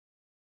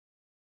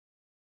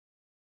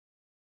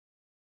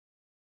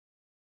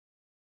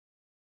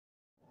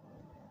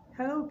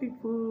Hello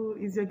people,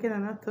 it's your girl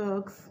Anna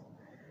Talks.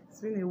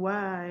 It's been a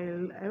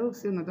while. I hope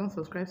so you don't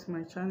subscribe to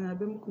my channel. I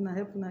been gonna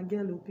help una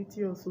get a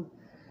pity also.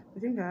 I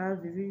think I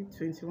have is it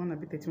 21 a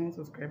bit 31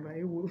 subscriber.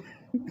 I will.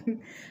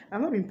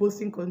 I've not been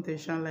posting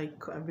content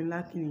like I've been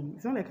lacking.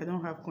 It's not like I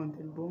don't have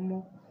content, but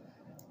more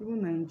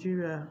even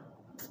Nigeria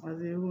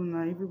as a whole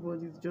now,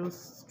 everybody's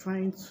just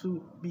trying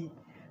to be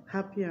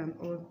happy and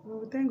all.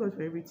 Well, thank God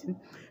for everything.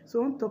 So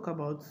I want to talk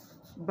about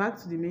back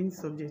to the main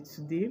subject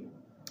today.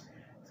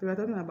 So we're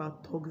talking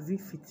about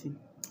toxicity,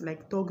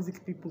 like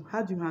toxic people.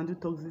 How do you handle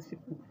toxic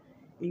people?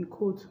 In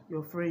quote,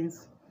 your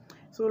friends.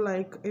 So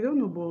like I don't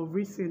know, but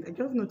recent I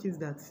just noticed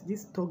that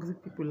these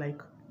toxic people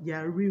they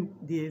are real,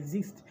 they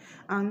exist,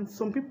 and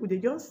some people they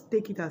just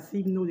take it as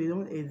if no, they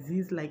don't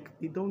exist, like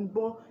they don't,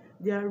 but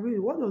they are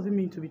real. What does it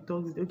mean to be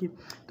toxic? Okay,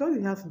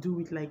 toxic has to do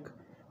with like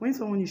when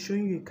someone is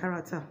showing you a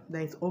character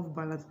that is off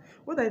balance.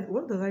 What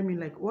does I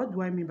mean? Like what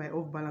do I mean by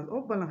off balance?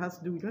 Off balance has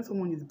to do with when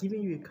someone is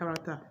giving you a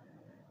character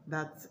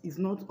that is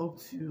not up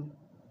to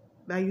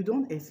that you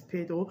don't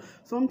expect, or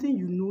something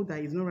you know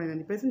that is not right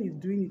and the person is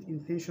doing it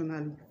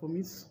intentionally from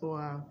his or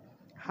her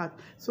heart.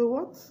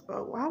 So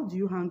how do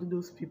you handle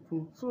those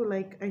people? So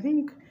like I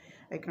think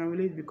I can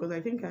relate because I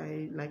think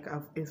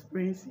I've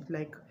experienced it,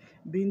 like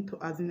being to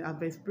as in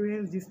I've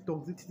experienced this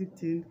toxicity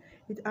thing.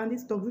 And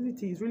this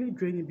toxicity is really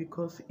draining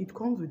because it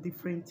comes with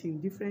different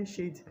things, different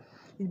shades.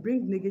 It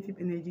brings negative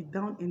energy,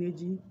 down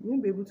energy. You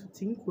won't be able to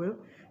think well,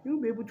 you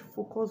won't be able to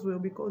focus well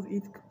because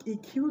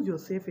it kills your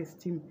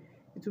self-esteem.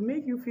 It will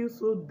make you feel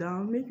so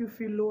down, make you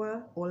feel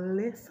lower or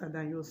lesser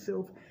than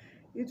yourself.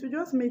 It will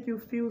just make you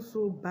feel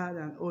so bad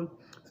and all.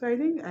 So I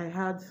think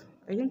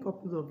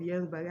couple of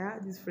years back, I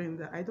had this friend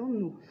that I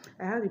don't know.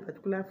 I had a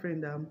particular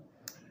friend.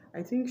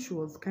 I think she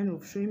was kind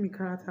of showing me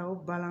character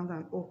of balance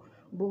and all.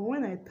 But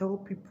when I tell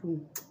people,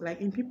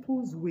 like in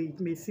people's way, it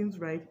may seem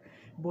right,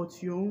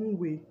 but your own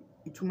way,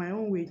 to my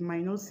own way, it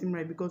might not seem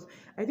right because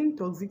I think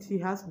toxicity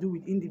has to do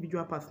with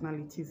individual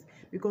personalities.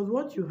 Because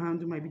what you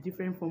handle might be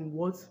different from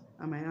what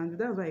I might handle.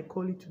 That's why I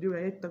call it today. We're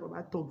here to talk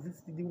about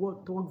toxicity, the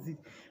word toxic.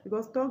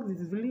 Because toxic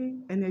is really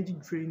energy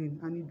draining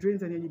and it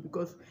drains energy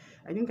because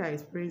I think I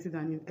experienced it,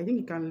 and I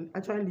think it can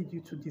actually lead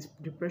you to this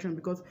depression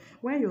because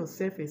when your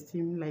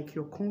self-esteem, like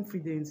your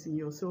confidence in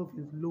yourself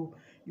is low,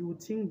 you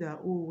would think that,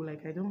 oh,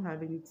 like I don't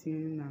have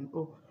anything, and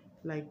oh,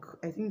 like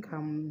I think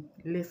I'm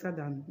lesser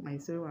than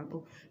myself, and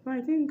oh, no, I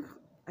think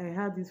I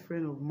had this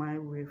friend of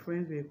mine, we were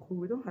friends, we were cool,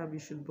 we don't have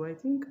issues, but I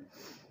think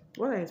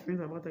what I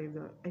experienced about her is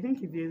that I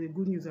think if there's a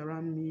good news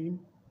around me,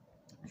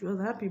 she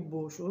was happy,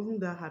 but she wasn't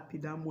that happy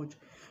that much.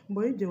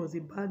 But if there was a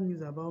bad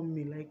news about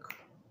me, like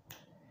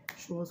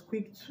she was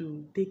quick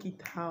to take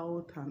it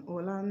out and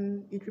all,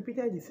 and it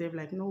repeated itself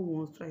like not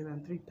once, twice,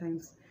 and three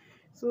times.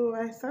 So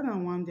I sat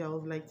down one day, I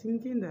was like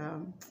thinking that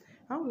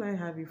how will I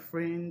have a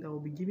friend that will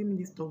be giving me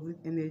this toxic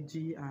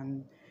energy,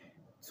 and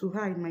to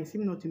her it might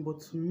seem nothing, but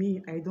to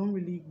me I don't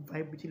really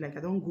vibe with it, like I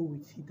don't go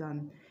with it,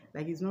 and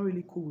like it's not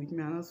really cool with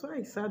me. And so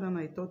I sat down,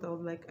 I thought, I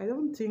was like, I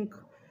don't think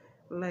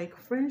like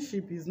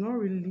friendship is not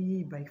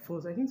really by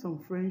force. I think some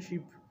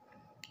friendship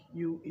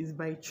you is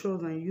by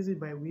choice and you use it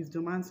by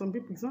wisdom. And some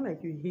people, it's not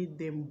like you hate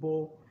them,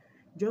 but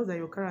just that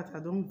your character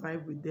don't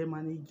vibe with them,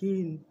 and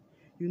again,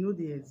 you know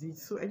they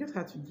exist. So I just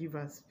had to give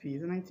her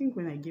space, and I think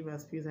when I gave her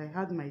space, I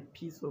had my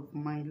peace of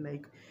mind,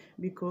 like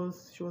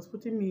because she was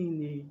putting me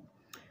in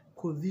a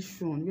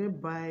position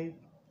whereby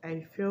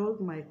I felt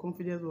my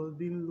confidence was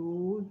being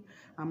low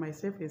and my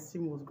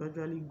self-esteem was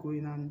gradually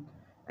going. And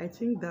I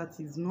think that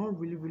is not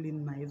really, really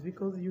nice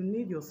because you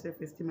need your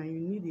self-esteem and you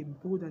need a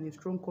bold and a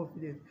strong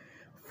confidence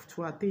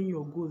to attain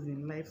your goals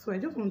in life. So I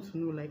just want to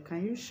know, like,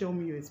 can you share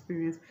me your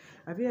experience?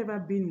 Have you ever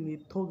been in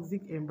a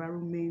toxic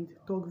environment,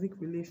 toxic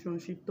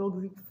relationship,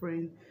 toxic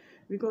friend?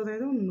 Because I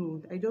don't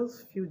know, I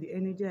just feel the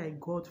energy I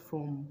got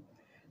from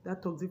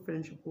that toxic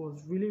friendship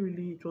was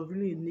it was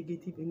really a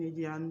negative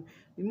energy. And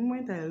the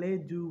moment I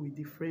let do with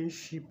the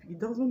friendship, it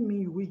doesn't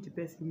mean you wish the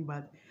person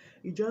bad.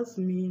 It just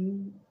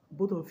mean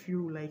both of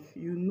you, like,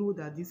 you know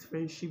that this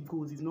friendship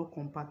goals is not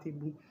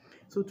compatible.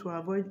 So to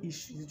avoid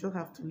issues, you just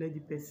have to let the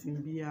person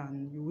be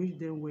and you wish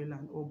them well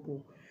and all.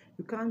 But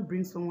you can't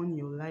bring someone in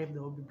your life that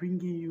will be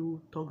bringing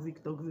you toxic.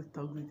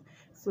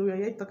 So we are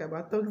here to talk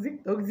about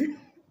toxic. Toxic.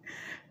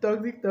 We'll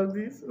be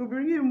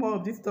bringing more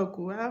of this talk.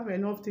 We have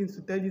enough things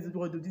to tell this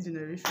world of this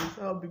generation.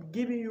 So I'll be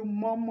giving you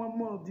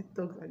more of this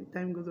talk as the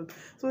time goes on.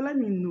 So let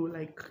me know,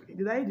 like,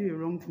 did I do a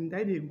wrong thing? Did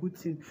I do a good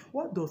thing?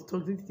 What does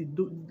toxicity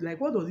do?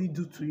 Like, what does it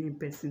do to you in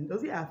person?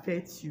 Does it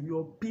affect you,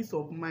 your peace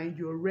of mind,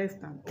 your rest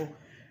and all?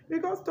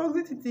 Because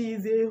toxicity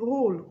is a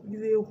whole.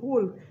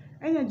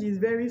 Energy is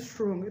very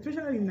strong,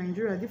 especially in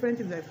Nigeria. Different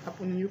things that's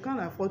happening. You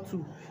can't afford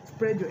to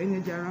spread your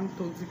energy around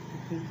toxic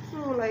people.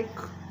 So like,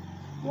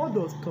 what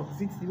does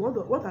toxicity,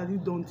 what has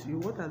it done to you?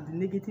 What are the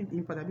negative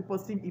impact and the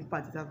positive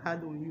impact it has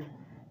had on you?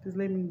 Please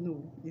let me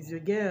know. It's your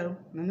girl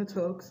Nano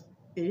Talks.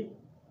 A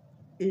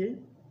a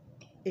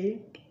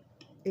a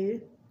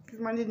Please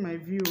manage my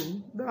view.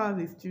 Don't have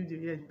a studio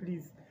yet,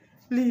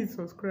 please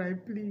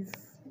subscribe, please.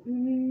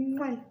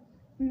 Mwah.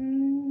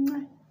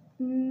 Mwah.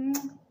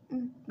 Mwah.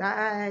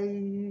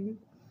 Bye.